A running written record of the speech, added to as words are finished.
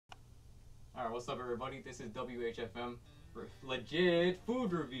Alright, what's up everybody? This is WHFM legit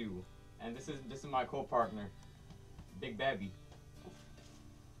food review. And this is my co-partner, Big Babby.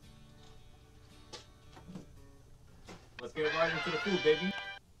 Let's get right into the food, baby.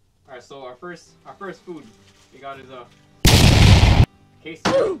 Alright, so our first food we got is a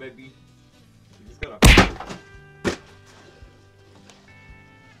quesadilla, baby. You just gotta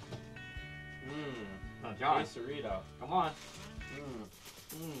now John, quesadilla. Come on.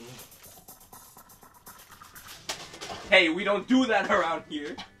 Hey, we don't do that around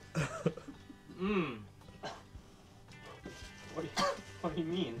here. What do you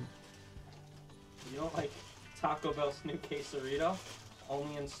mean? You don't like Taco Bell's new quesadilla?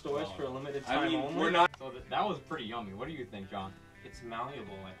 Only in stores for a limited time only? We're not. So that was pretty yummy. What do you think, John? It's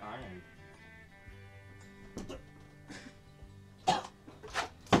malleable like iron.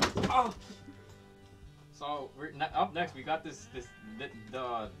 Oh. So up next we got the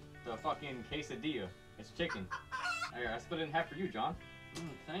fucking quesadilla. It's chicken. I split it in half for you, John.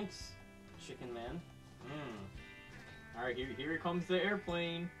 Thanks, chicken man. Alright, here comes the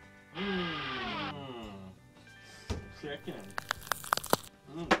airplane. Chicken.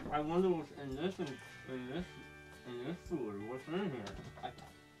 I wonder what's in this food. What's in here?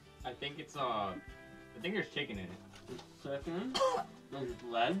 I think it's I think there's chicken in it. There's chicken. There's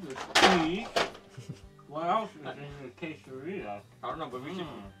lead. There's cheese. What else is in the quesadilla? I don't know, but we should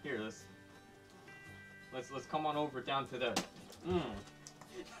here. Let's come on over down to the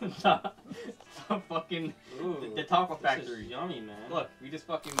fucking the taco factory. This is yummy, man. Look, we just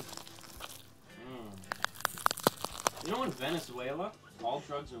fucking. You know in Venezuela, all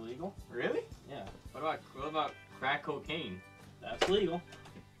drugs are legal? Really? Yeah. What about crack cocaine? That's legal.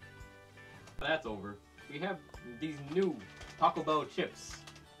 That's over. We have these new Taco Bell chips.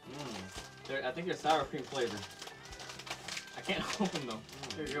 I think they're sour cream flavored. I can't open them.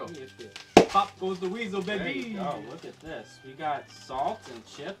 There you go. Pop goes the weasel, baby. There you go. Look at this. We got salt and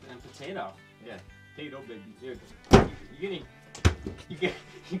chip and potato. Yeah, potato, baby. Dude, you getting this?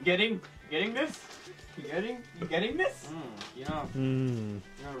 You getting this? You know,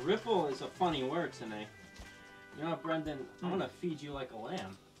 ripple is a funny word to me. You know, Brendan, I'm gonna feed you like a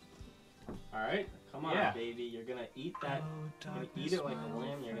lamb. All right, come on, baby. You're gonna eat that. You're gonna eat it like a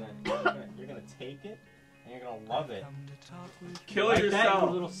lamb. You're gonna take it, and you're gonna love it. Kill like yourself, that, you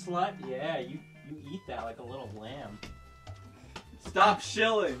little slut. Yeah, you eat that like a little lamb. Stop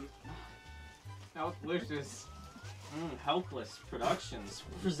shilling. That was delicious. Helpless Productions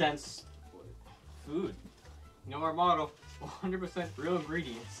presents food. You know our motto: 100% real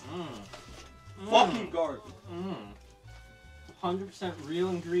ingredients. Fucking garbage. 100% real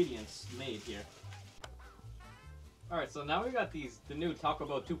ingredients made here. Alright, so now we got the new Taco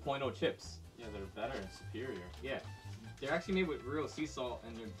Bell 2.0 chips. Yeah, they're better and superior. Yeah. They're actually made with real sea salt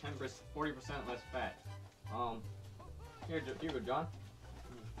and they're 40% less fat. Here you go, John.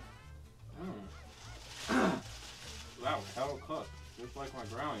 Wow, hell cooked. Just like my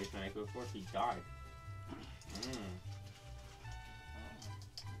grandma used to make before she died.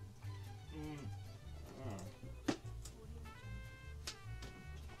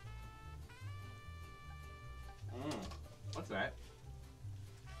 What's that?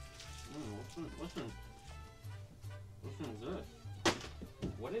 What's in this?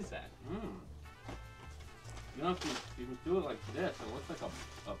 What is that? You know, if you do it like this, it looks like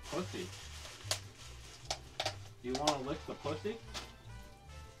a pussy. Do you want to lick the pussy?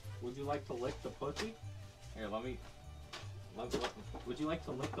 Would you like to lick the pussy? Here, let me. Would you like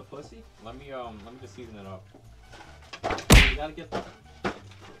to lick the pussy? Let me just season it up. You gotta get the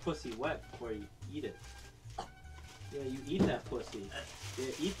pussy wet before you eat it. Yeah, you eat that pussy.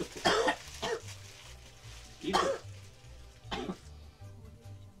 Yeah, eat the pussy. Eat it.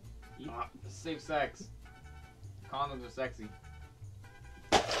 Eat. Safe sex. Condoms are sexy.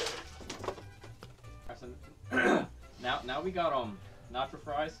 Now we got nacho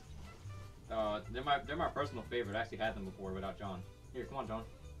fries. They're my personal favorite. I actually had them before without John. Here, come on, John.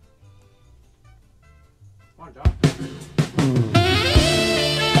 Come on, John.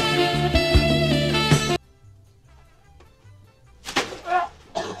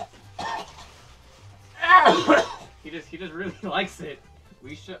 He just really likes it.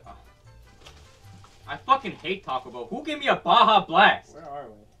 We should. I fucking hate Taco Bell. Who gave me a Baja Blast? Where are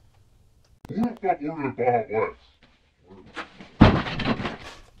we? Who the fuck ordered a Baja Blast?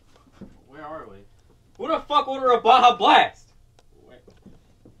 Where are we? Who the fuck ordered a Baja Blast? Wait.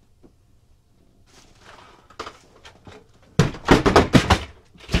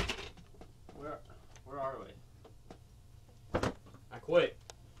 Where are we? I quit.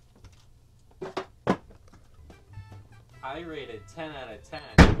 I rated 10 out of 10.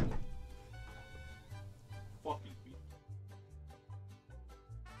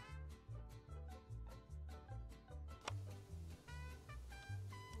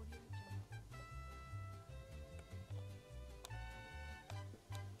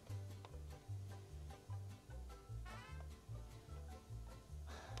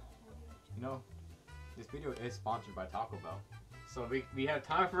 You know, this video is sponsored by Taco Bell. So we have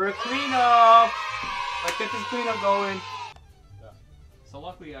time for a cleanup! Let's get this cleanup going! Yeah. So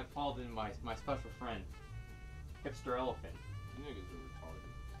luckily I called in my special friend, Hipster Elephant. You niggas are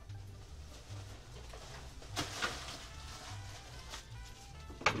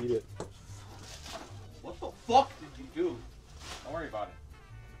retarded. Eat it. What the fuck did you do? Don't worry about it.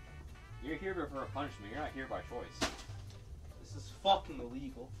 You're here for a punishment, you're not here by choice. This is fucking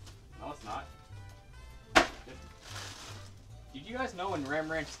illegal. No, it's not. Did you guys know in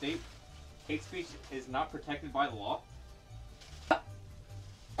Ram Ranch State, hate speech is not protected by the law?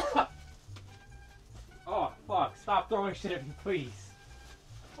 Oh, fuck. Stop throwing shit at me, please.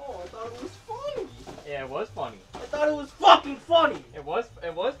 Oh, I thought it was funny. Yeah, it was funny. I thought it was fucking funny. It was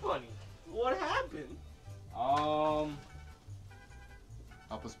funny. What happened?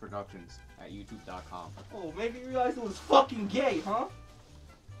 Helpless Productions at youtube.com. Oh, maybe you realized it was fucking gay, huh?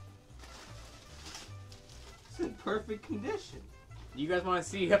 It's in perfect condition. You guys want to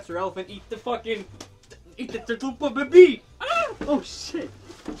see Hipster Elephant eat the chalupa baby? Ah! Oh shit.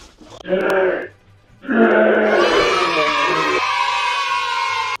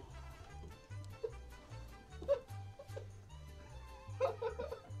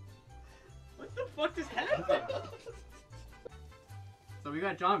 What the fuck just happened? So we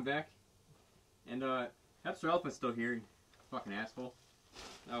got John back, and Hipster Elephant's still here, you fucking asshole.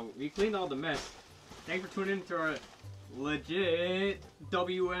 We cleaned all the mess. Thanks for tuning in to our legit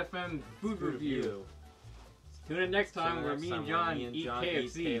WFM food review. Tune in next time where me and John eat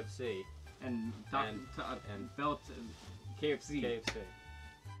KFC. KFC. And belt KFC.